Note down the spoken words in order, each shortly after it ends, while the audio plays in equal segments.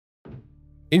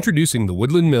Introducing the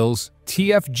Woodland Mills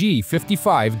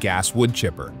TFG55 GAS wood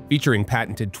chipper. Featuring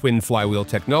patented twin flywheel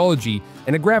technology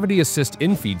and a gravity assist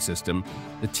infeed system,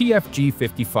 the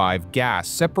TFG55 GAS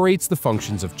separates the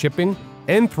functions of chipping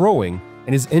and throwing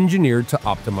and is engineered to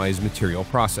optimize material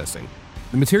processing.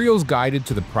 The material is guided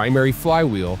to the primary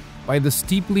flywheel by the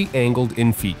steeply angled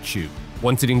infeed chute.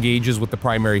 Once it engages with the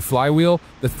primary flywheel,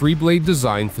 the three-blade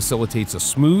design facilitates a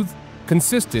smooth,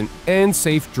 consistent, and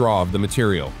safe draw of the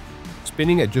material.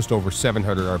 Spinning at just over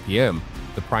 700 RPM,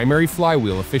 the primary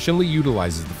flywheel efficiently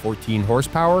utilizes the 14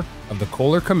 horsepower of the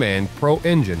Kohler Command Pro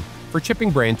engine for chipping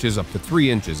branches up to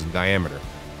 3 inches in diameter.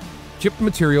 Chipped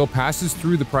material passes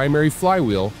through the primary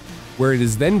flywheel, where it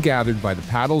is then gathered by the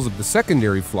paddles of the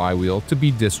secondary flywheel to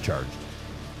be discharged.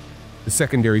 The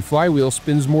secondary flywheel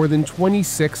spins more than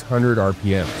 2,600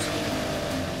 RPMs.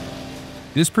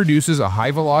 This produces a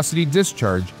high-velocity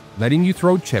discharge, letting you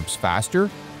throw chips faster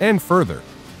and further.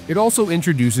 It also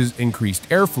introduces increased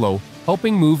airflow,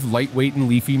 helping move lightweight and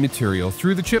leafy material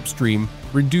through the chip stream,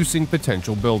 reducing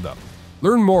potential buildup.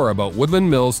 Learn more about Woodland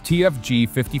Mills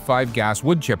TFG55 GAS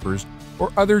wood chippers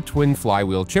or other twin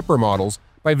flywheel chipper models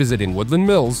by visiting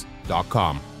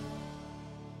woodlandmills.com.